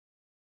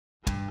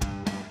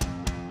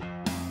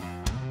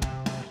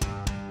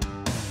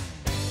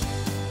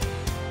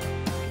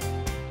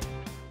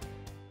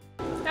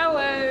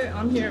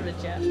I'm here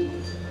with Jeff.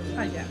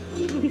 Hi, Jeff.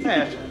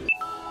 Hey.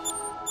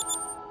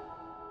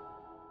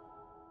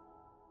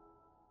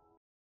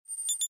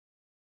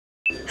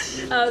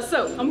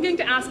 So I'm going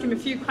to ask him a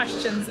few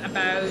questions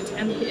about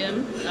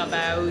NPM,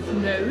 about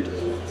Node,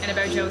 and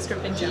about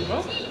JavaScript in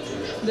general.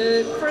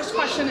 The first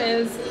question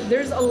is,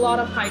 there's a lot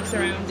of hype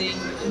surrounding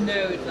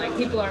Node. Like,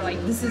 people are like,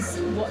 this is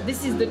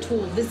the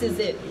tool, this is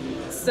it.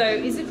 So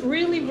is it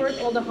really worth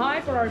all the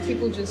hype, or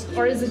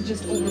is it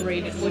just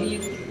overrated? What do you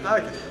think?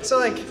 Okay. So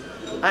like,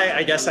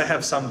 I guess I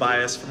have some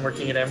bias from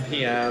working at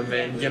NPM,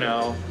 and you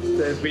know,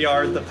 we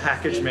are the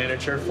package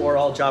manager for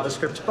all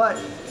JavaScript, but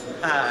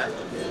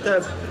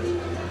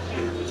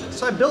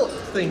so I built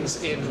things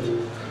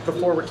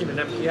before working at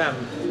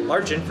NPM,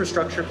 large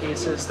infrastructure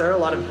pieces. There are a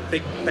lot of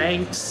big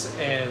banks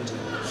and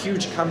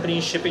huge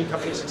companies, shipping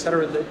companies,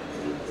 etc., that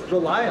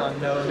rely on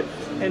Node.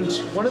 And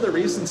one of the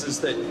reasons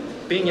is that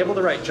being able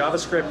to write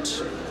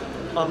JavaScript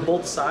on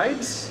both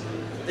sides,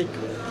 it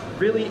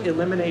really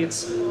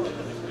eliminates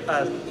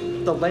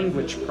the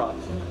language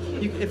problem.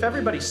 If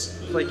everybody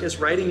is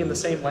writing in the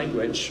same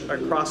language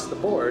across the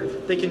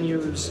board, they can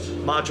use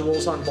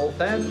modules on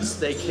both ends.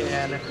 They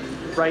can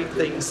write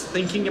things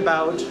thinking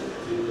about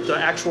the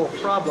actual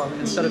problem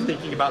instead of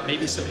thinking about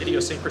maybe some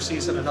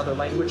idiosyncrasies in another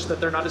language that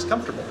they're not as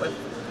comfortable with.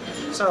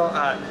 So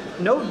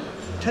Node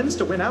tends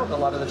to win out a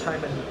lot of the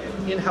time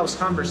in in-house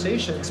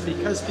conversations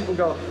because people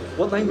go,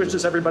 what language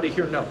does everybody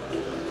here know?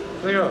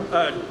 And they go,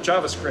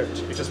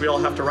 JavaScript, because we all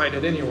have to write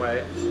it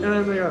anyway. And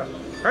then they go,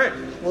 all right,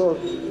 well,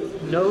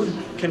 Node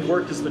can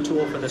work as the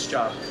tool for this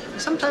job.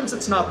 Sometimes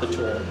it's not the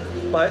tool,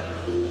 but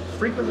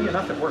frequently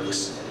enough it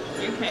works.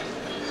 Okay.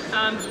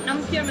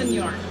 NPM and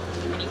Yarn,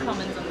 any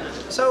comments on that?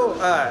 So,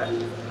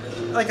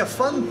 like a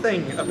fun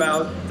thing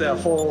about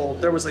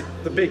there was like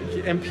the big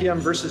NPM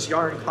versus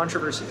Yarn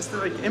controversy is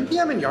that like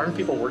NPM and Yarn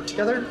people work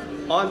together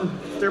on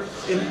their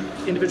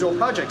individual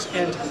projects,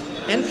 and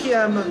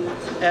NPM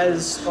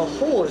as a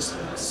whole is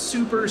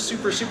super,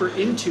 super, super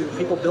into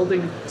people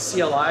building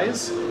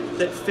CLIs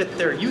that fit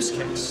their use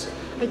case.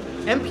 Like,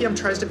 NPM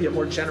tries to be a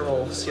more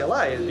general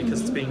CLI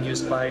because it's being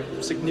used by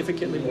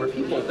significantly more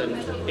people than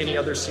any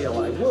other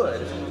CLI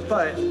would,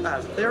 but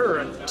there are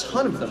a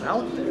ton of them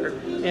out there,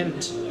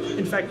 and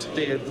in fact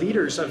the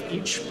leaders of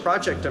each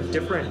project of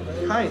different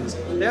kinds,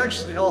 they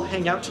actually all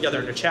hang out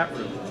together in a chat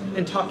room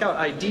and talk out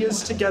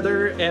ideas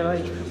together and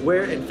like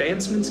where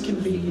advancements can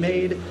be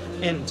made.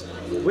 And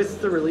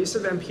with the release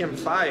of NPM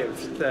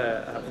 5,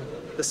 the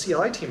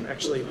CLI team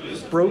actually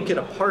broke it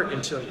apart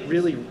into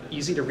really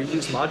easy to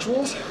reuse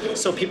modules,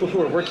 so people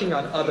who are working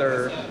on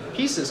other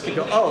pieces could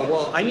go, oh,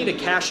 well, I need a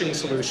caching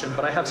solution,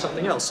 but I have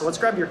something else, so let's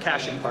grab your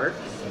caching part,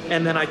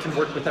 and then I can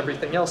work with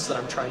everything else that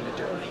I'm trying to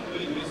do.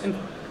 And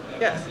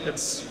yeah,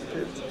 it's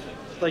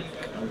like,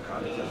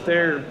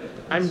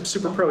 I'm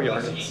super pro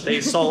Yarn.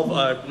 They solve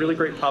a really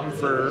great problem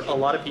for a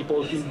lot of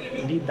people who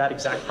need that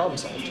exact problem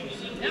solved.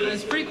 Yeah,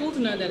 it's pretty cool to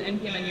know that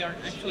NPM and Yarn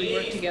actually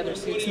work together,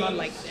 so it's not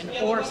like an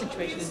or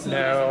situation, it's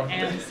no. An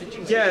and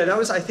situation. Yeah,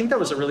 I think that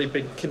was a really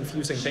big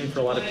confusing thing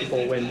for a lot of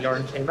people when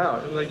Yarn came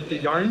out. Like, the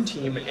Yarn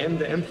team and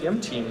the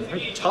NPM team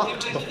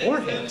talked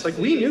beforehand. It's like,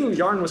 we knew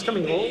Yarn was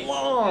coming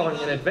long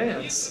in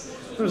advance.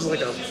 It was like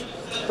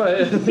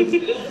but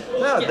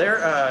no,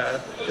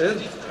 they're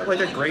like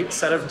a great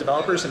set of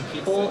developers and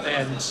people,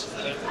 and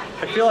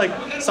I feel like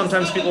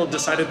sometimes people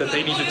decided that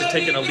they needed to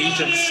take an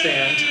allegiance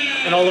stand,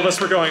 and all of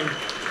us were going,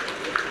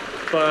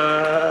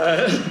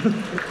 but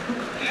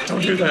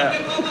don't do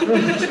that.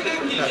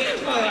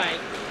 All right.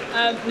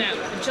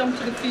 Now, jump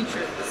to the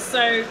future.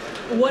 So,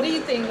 what do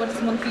you think? What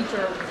is one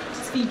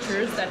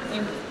features that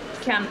you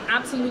can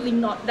absolutely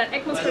not, that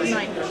ECMAScript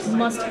 9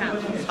 must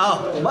have?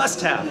 Oh,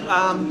 must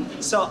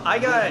have. So I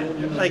got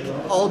like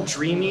all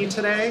dreamy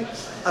today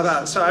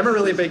so I'm a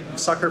really big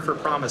sucker for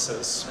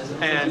promises,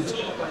 and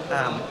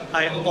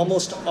I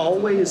almost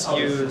always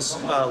use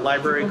a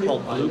library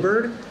called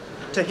Bluebird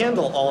to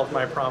handle all of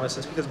my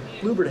promises, because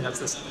Bluebird has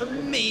this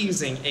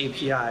amazing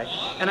API,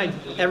 and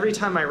every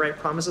time I write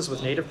promises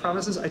with native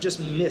promises, I just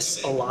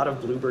miss a lot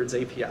of Bluebird's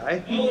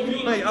API.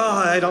 Like,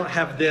 oh, I don't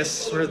have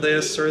this or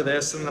this or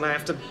this, and then I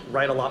have to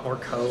write a lot more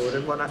code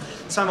and whatnot.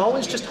 So I'm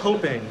always just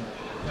hoping,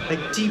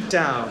 like deep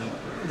down,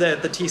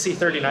 that the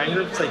TC39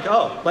 group is like,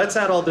 oh, let's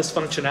add all this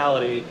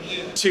functionality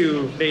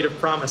to native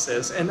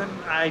promises, and then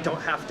I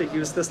don't have to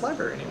use this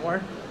library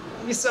anymore.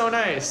 It'd be so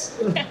nice.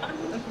 Yeah.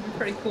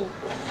 Pretty cool.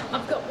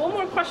 I've got one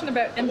more question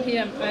about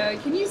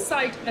NPM. Can you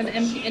cite an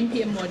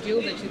NPM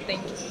module that you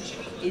think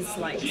is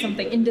like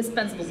something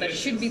indispensable that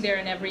should be there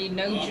in every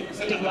Node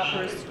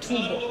developer's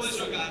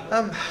toolbox?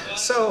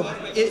 So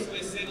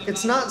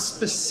it's not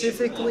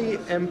specifically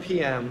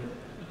NPM,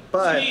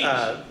 but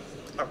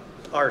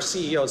our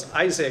CEO's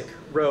Isaac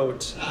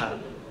wrote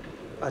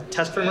a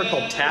test framework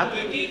called Tap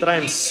that I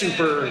am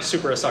super,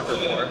 super a sucker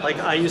for. Like,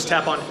 I use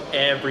Tap on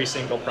every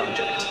single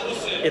project.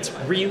 It's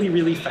really,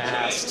 really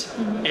fast,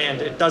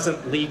 and it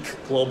doesn't leak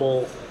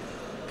global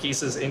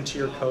pieces into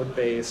your code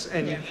base.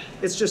 And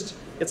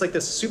it's like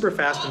this super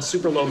fast and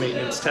super low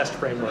maintenance test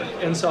framework.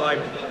 And so like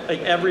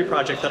every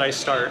project that I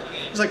start,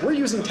 it's like, we're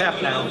using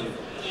Tap now.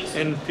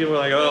 And people are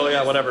like, oh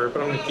yeah, whatever.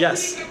 But I'm like,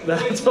 yes,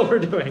 that's what we're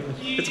doing.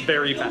 It's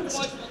very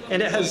fast.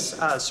 And it has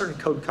certain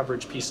code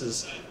coverage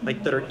pieces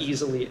like that are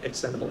easily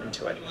extendable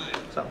into it.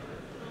 So.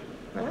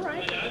 All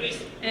right.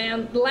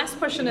 And the last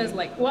question is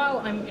like, while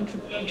I'm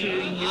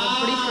interviewing you,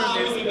 I'm pretty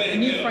sure there's a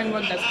new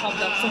framework that's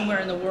popped up somewhere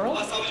in the world.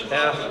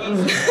 Yeah.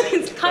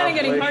 It's kind of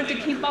getting hard to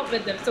keep up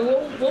with them. So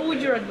what would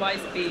your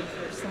advice be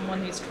for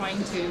someone who's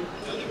trying to?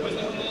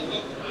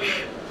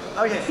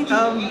 Okay.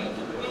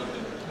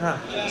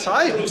 So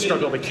I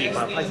struggle to keep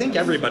up. I think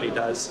everybody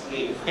does.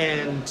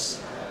 And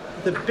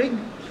the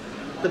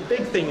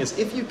big thing is,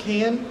 if you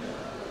can,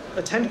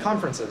 attend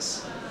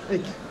conferences.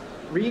 Like,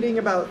 reading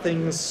about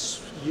things,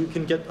 you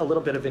can get a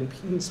little bit of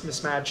impedance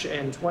mismatch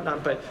and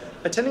whatnot, but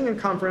attending a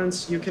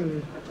conference, you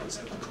can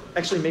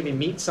actually maybe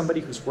meet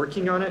somebody who's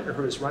working on it or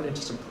who has run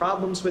into some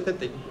problems with it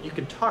that you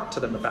can talk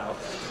to them about.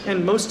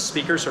 And most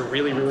speakers are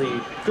really,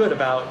 really good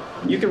about,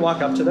 you can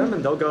walk up to them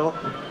and they'll go,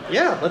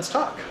 yeah, let's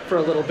talk for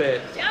a little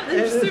bit. Yeah,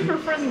 they're super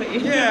friendly.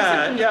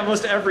 Yeah,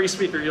 most every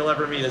speaker you'll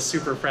ever meet is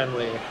super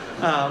friendly.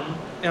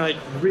 And like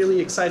really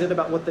excited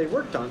about what they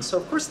worked on. So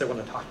of course they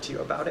want to talk to you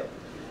about it.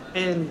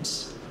 And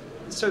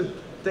so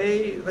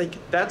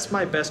that's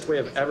my best way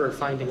of ever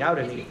finding out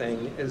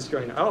anything, is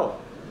going, oh,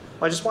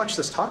 well, I just watched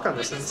this talk on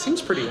this and it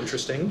seems pretty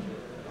interesting.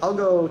 I'll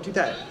go do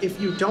that.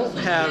 If you don't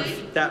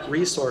have that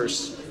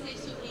resource,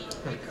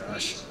 oh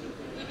gosh,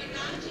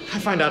 I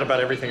find out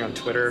about everything on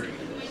Twitter.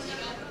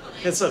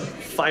 It's a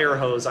fire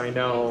hose, I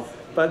know,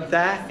 but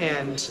that,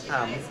 and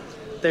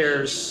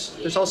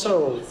there's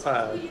also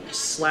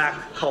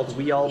Slack called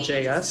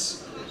WeAllJS,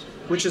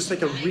 which is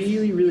like a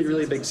really, really,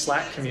 really big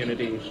Slack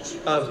community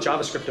of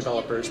JavaScript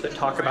developers that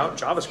talk about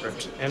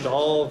JavaScript and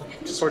all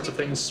sorts of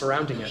things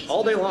surrounding it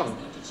all day long.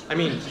 I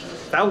mean,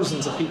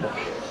 thousands of people.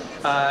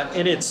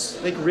 And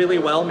it's like really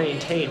well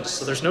maintained,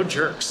 so there's no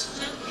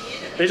jerks.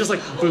 They just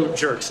like boot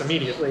jerks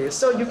immediately.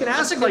 So you can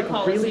ask like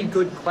really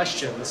good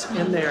questions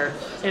in there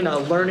in a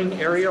learning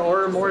area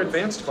or a more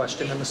advanced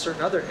question in a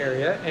certain other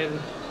area, and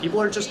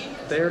people are just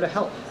there to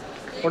help,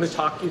 or to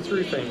talk you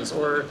through things,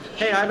 or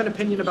hey, I have an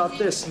opinion about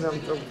this, and they'll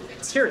go,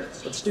 let's hear it,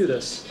 let's do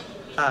this.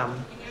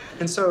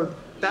 And so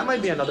that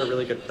might be another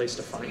really good place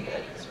to find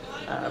it.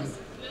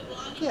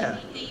 Yeah,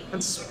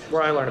 that's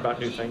where I learn about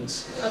new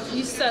things.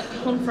 You said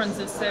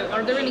conferences, so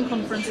are there any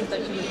conferences that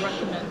you would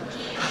recommend?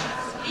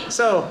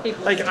 So,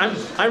 like,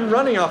 I'm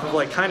running off of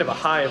like kind of a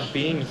high of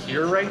being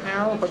here right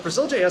now, but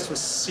Brazil.js was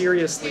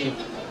seriously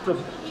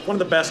one of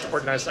the best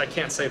organized, I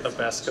can't say the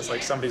best because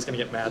like somebody's gonna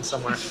get mad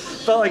somewhere,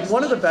 but like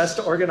one of the best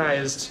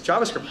organized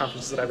JavaScript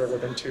conferences that I've ever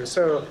been to.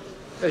 So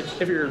like,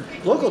 if you're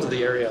local to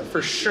the area,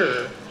 for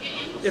sure.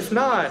 If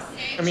not,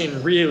 I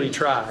mean, really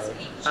try.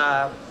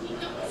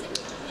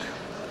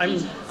 I'm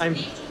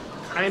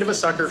kind of a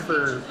sucker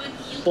for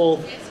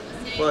both.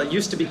 Well, it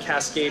used to be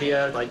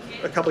Cascadia. Like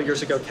a couple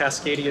years ago,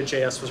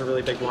 Cascadia.js was a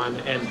really big one,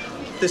 and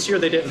this year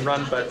they didn't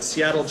run, but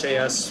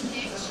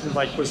SeattleJS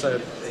like was a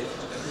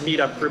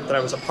meetup group that I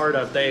was a part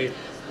of.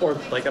 Or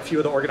like a few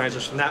of the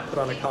organizers from that put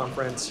on a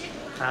conference.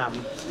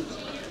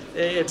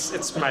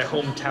 It's my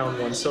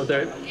hometown one, so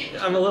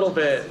I'm a little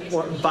bit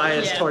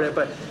biased toward it,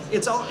 but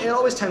it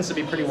always tends to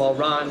be pretty well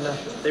run.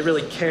 They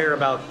really care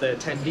about the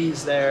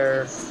attendees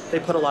there. They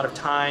put a lot of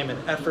time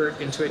and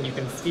effort into it, and you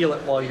can feel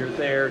it while you're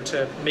there,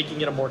 to making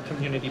it a more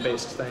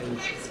community-based thing.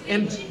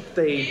 And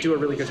they do a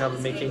really good job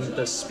of making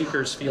the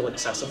speakers feel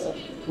accessible,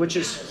 which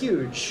is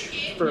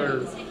huge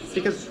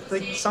because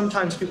like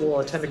sometimes people will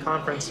attend a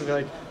conference and be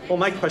like, well,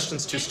 my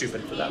question's too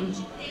stupid for them.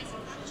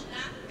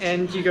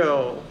 And you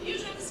go,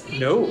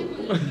 no.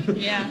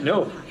 Yeah.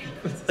 No.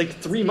 Like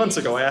 3 months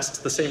ago, I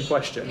asked the same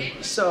question.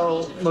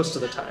 So most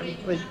of the time,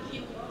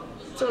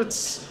 so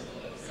it's,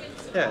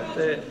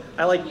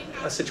 I like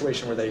a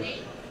situation where they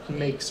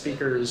make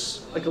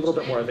speakers like a little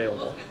bit more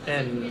available.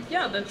 And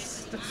yeah,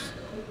 that's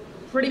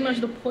pretty much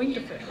the point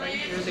of it, right?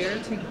 You're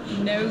there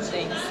to know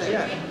things. So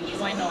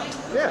why not?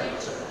 Yeah,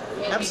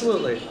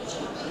 absolutely.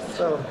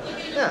 So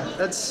yeah,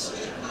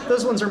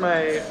 those ones are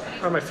my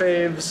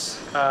faves.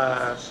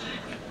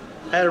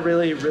 I had a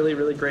really, really,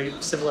 really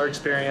great similar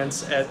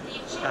experience at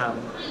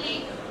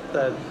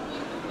the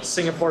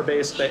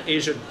Singapore-based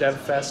Asia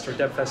DevFest or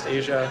DevFest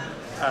Asia.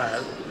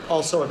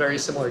 Also a very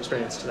similar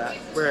experience to that,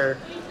 where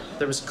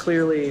there was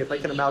clearly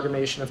like an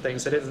amalgamation of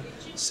things. They didn't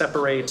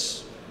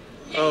separate,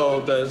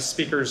 oh, the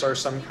speakers are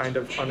some kind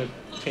of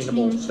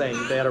unattainable thing.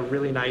 They had a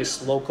really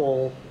nice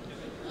local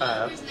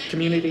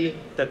community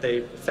that they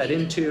fed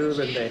into,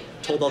 and they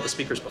told all the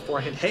speakers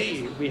beforehand,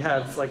 hey, we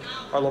have like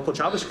our local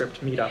JavaScript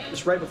meetup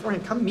just right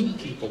beforehand, come meet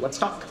people, let's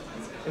talk.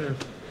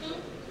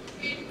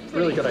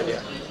 Really good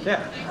idea.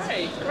 Yeah. All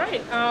right,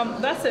 great.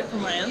 That's it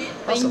from my end.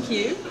 Awesome. Thank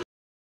you.